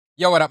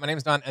Yo, what up? My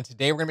name's Don, and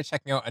today we're going to be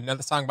checking out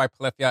another song by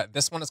Polyphia.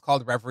 This one is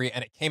called Reverie,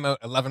 and it came out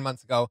 11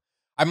 months ago.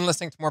 I've been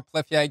listening to more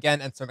Polyphia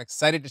again, and so I'm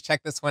excited to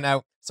check this one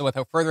out. So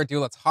without further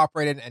ado, let's hop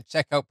right in and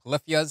check out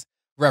Polyphia's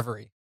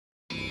Reverie.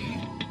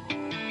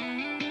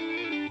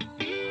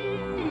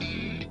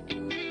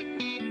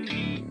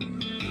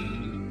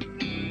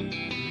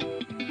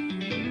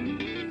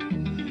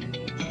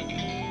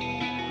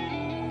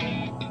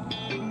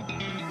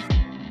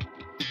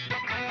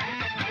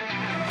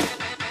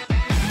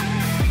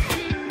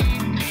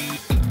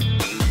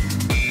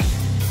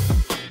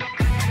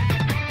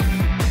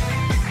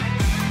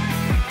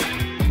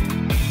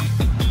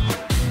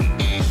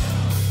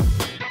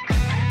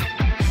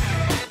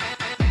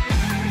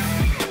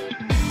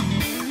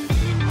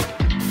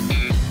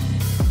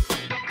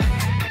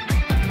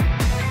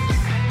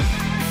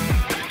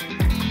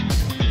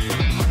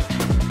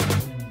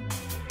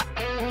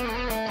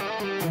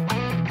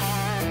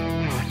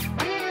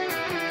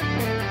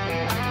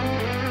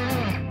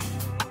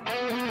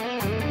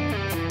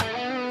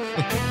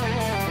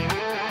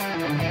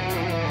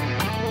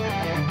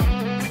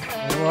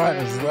 What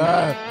is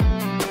that?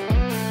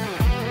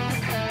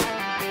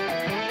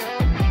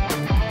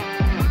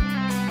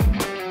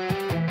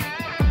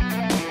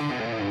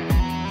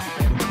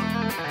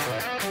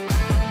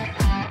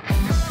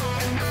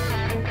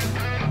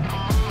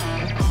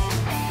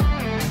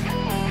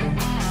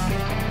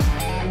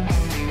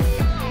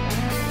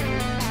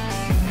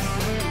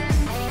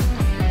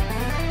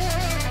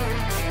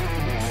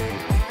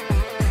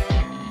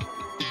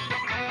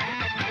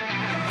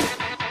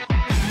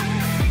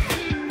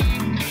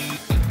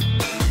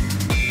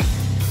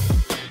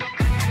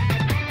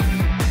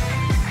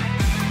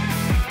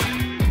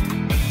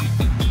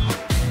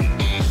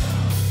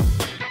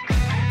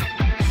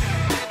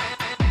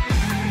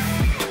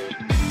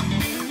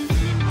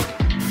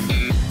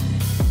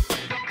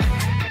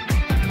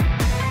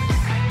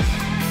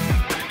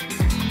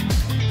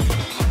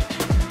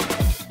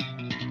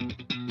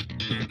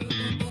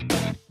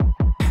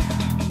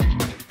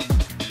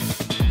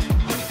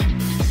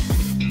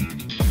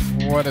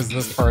 What is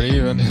this part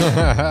even?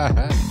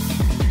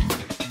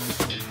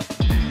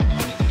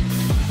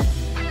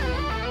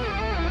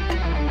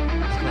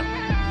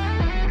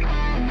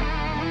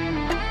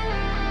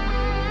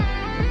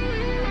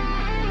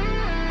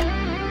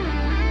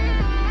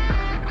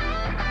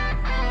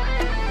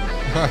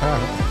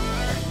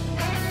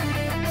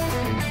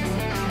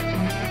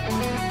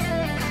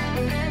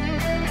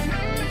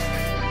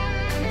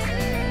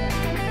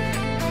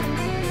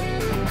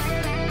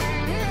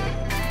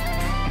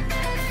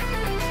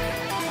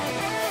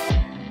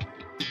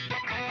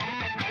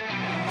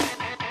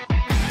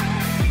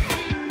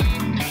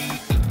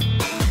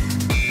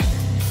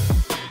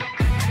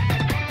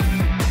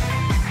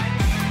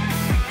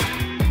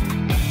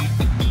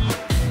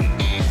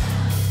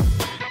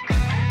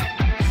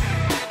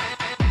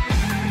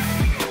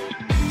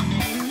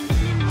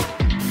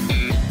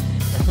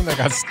 I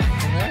got stuck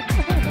in there.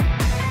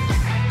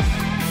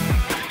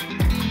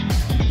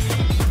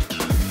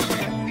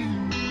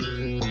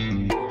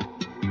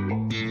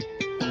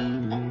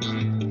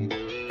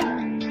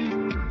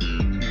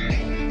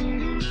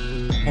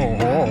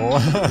 Oh.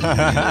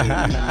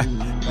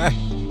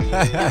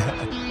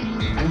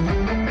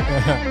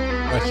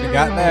 What you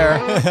got there?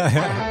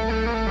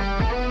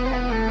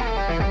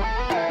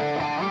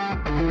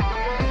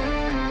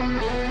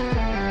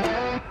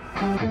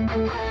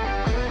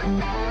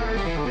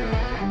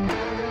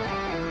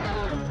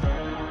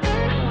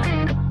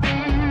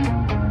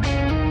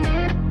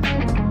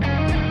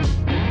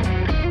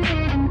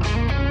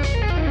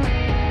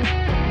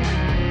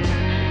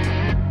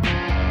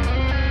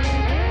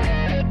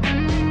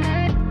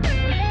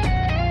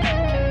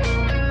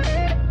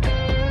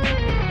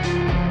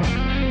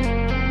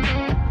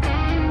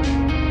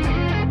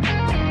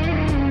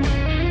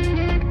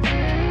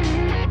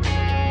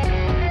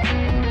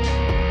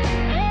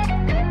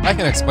 I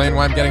can explain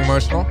why I'm getting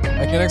emotional.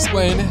 I can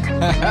explain.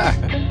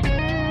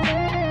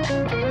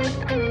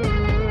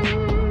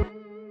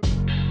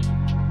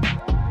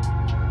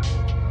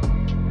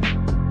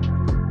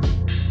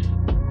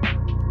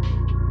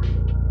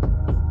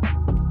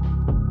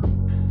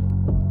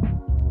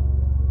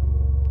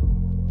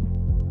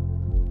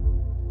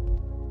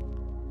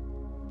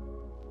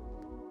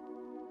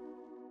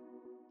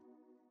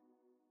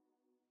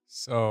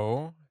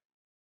 So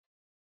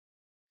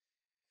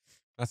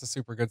that's a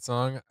super good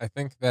song. I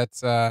think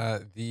that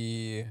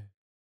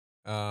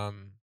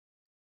um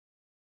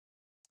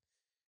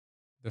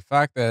the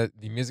fact that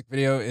the music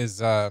video is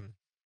the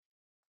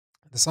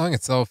song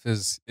itself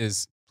is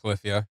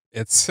Polyphia.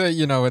 It's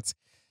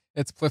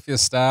it's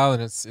Polyphia's style,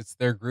 and it's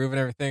their groove and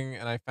everything.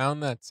 And I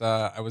found that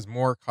I was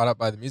more caught up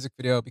by the music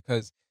video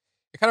because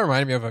it kind of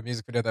reminded me of a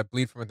music video that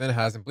Bleed From Within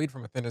has, and Bleed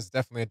From Within is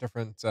definitely a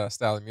different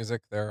style of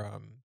music. They're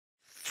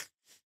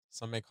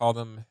some may call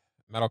them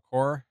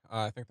metalcore.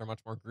 I think they're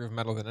much more groove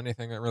metal than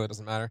anything. It really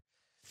doesn't matter.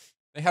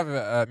 They have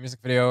a music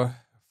video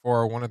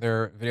for one of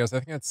their videos. I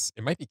think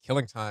it might be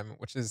Killing Time,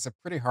 which is a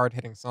pretty hard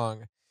hitting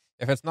song.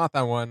 If it's not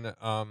that one,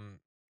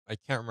 I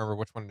can't remember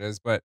which one it is,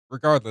 but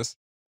regardless,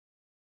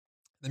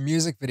 the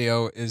music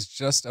video is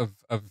just of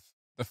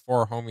the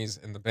four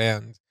homies in the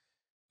band.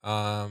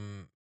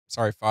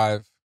 Sorry,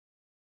 five,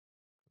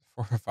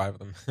 4 or 5 of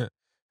them.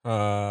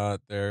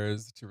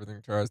 There's the two rhythm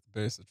guitars, the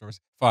bass, the drummers.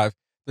 Five.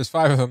 There's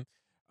 5 of them.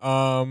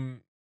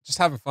 Just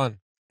having fun,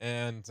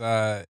 and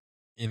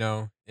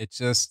it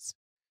just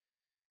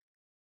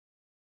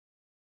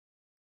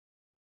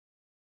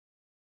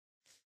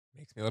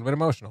makes me a little bit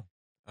emotional.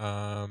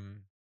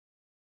 Um,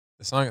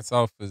 the song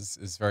itself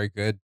is very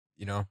good.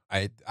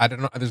 I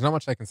don't know. There's not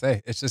much I can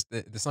say. It's just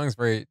the song is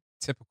very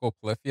typical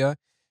Polyphia.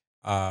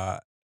 Uh,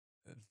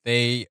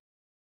 they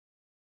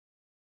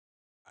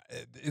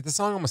the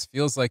song almost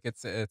feels like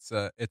it's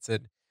a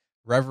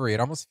reverie. It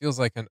almost feels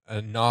like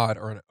a nod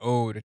or an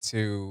ode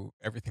to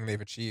everything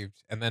they've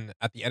achieved. And then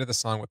at the end of the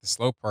song with the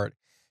slow part,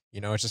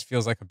 it just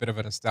feels like a bit of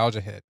a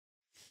nostalgia hit.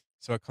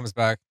 So it comes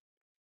back,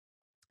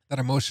 that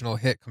emotional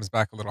hit comes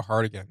back a little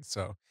hard again.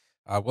 So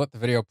we'll let the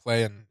video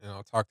play, and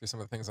I'll talk through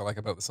some of the things I like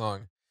about the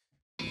song.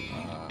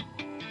 Here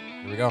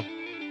we go.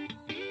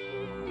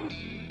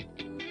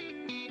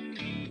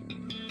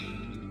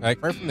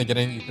 Like right from the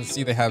beginning, you can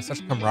see they have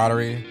such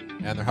camaraderie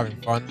and they're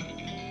having fun.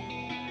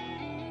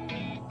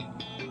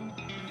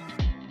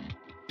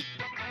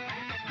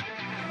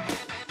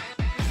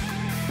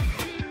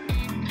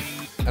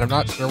 And I'm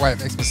not sure why it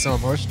makes me so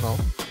emotional,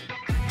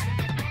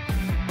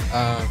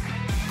 um,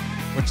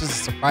 which is a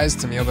surprise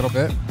to me a little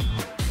bit,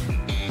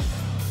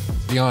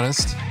 to be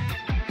honest.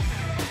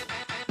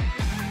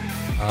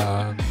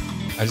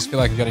 I just feel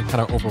like I'm getting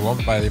kind of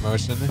overwhelmed by the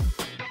emotion.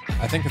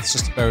 I think it's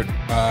just about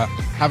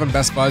having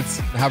best buds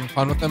and having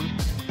fun with them.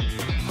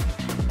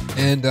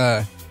 And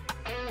the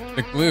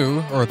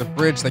glue, or the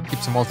bridge that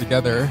keeps them all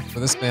together for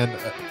this band,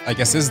 I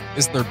guess is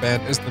their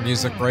band, is the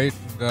music, right?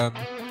 And,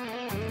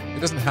 it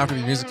doesn't have to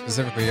be music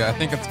specifically. I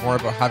think it's more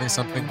about having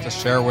something to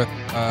share with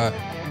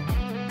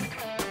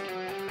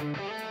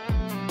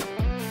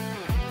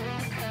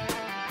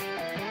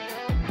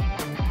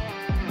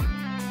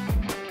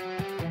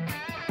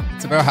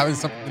it's about having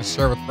something to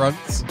share with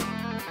friends.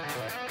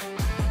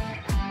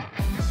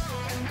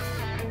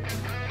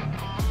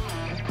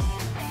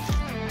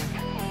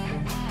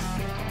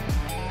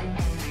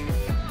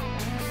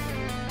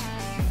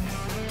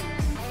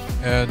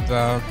 And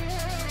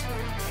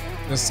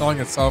this song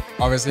itself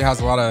obviously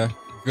has a lot of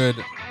good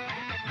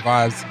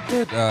vibes.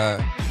 Good.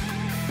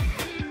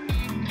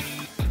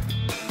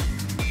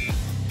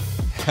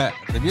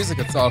 The music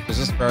itself is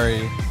just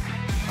very,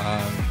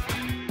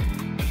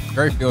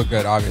 very feel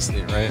good.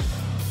 Obviously, right?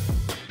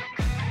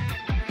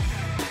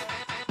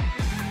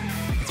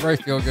 It's very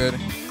feel good,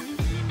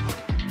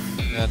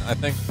 and I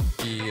think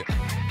the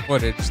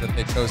footage that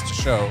they chose to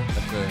show,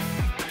 that the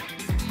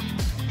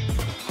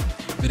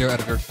video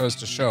editor chose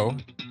to show,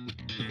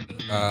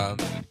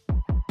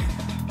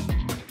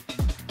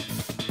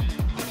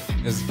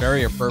 is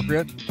very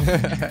appropriate.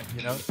 A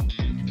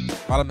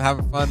lot of them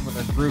having fun when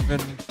they're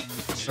grooving,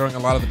 showing a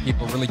lot of the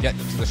people really getting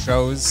into the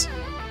shows.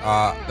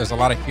 There's a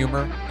lot of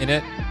humor in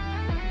it.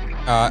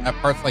 At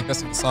parts like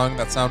this of the song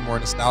that sound more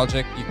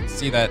nostalgic, you can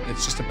see that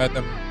it's just about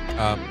them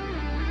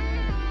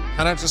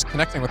kind of just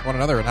connecting with one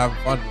another and having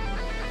fun.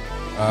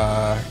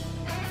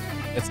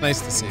 It's nice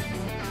to see.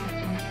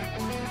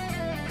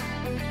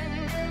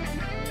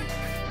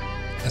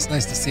 It's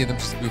nice to see them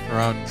just goofing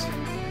around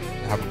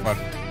and having fun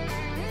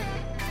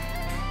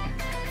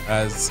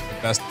as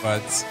best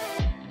buds.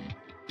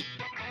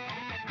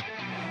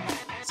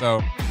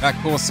 So that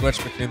cool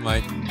switch between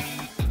like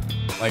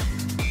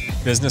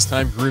business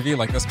time groovy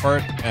like this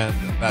part, and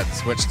that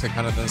switch to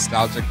kind of the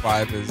nostalgic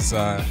vibe is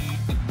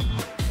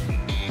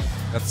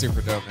that's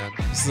super dope, man.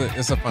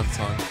 It's a fun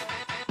song.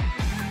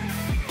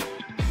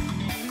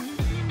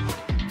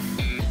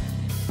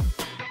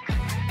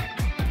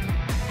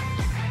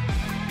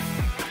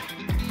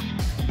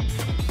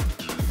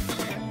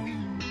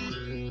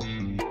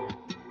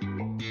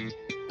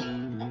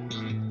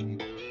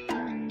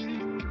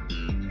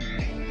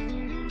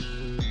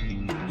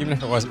 Even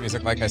if it wasn't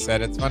music, like I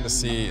said, it's fun to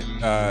see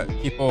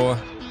people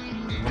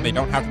when they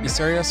don't have to be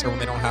serious, or when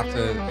they don't have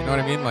to, you know what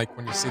I mean? Like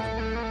when you see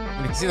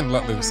them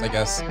let loose, I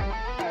guess.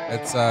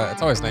 It's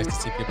always nice to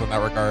see people in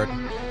that regard.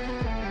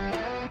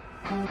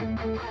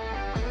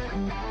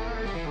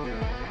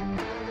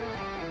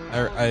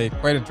 I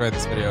quite enjoyed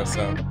this video,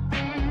 so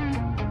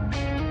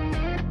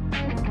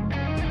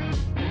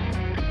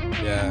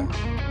yeah.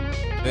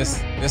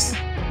 This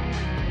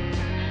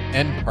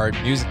end part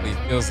musically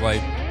feels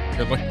like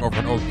you're looking over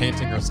an old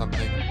painting or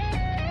something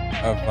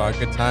of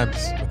good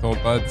times with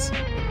old buds.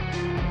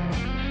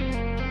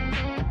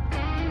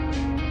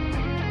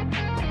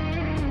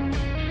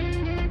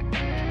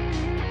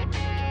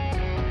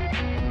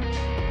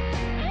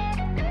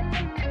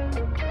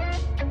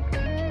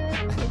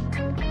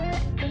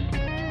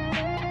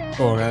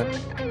 Cool, man.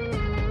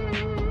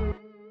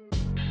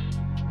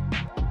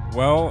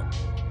 Well,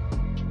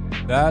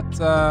 that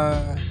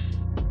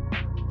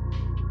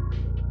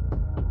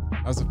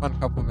was a fun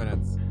couple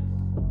minutes.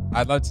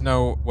 I'd love to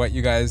know what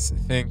you guys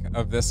think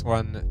of this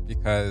one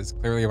because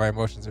clearly my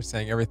emotions are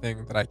saying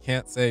everything that I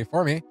can't say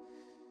for me.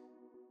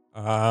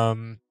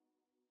 Um,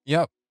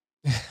 yep.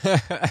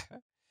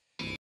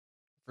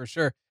 For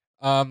sure.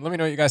 Let me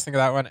know what you guys think of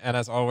that one. And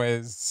as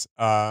always,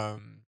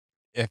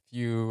 if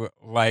you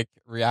like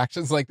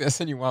reactions like this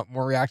and you want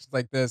more reactions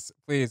like this,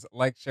 please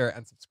like, share,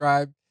 and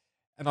subscribe.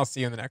 And I'll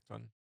see you in the next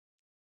one.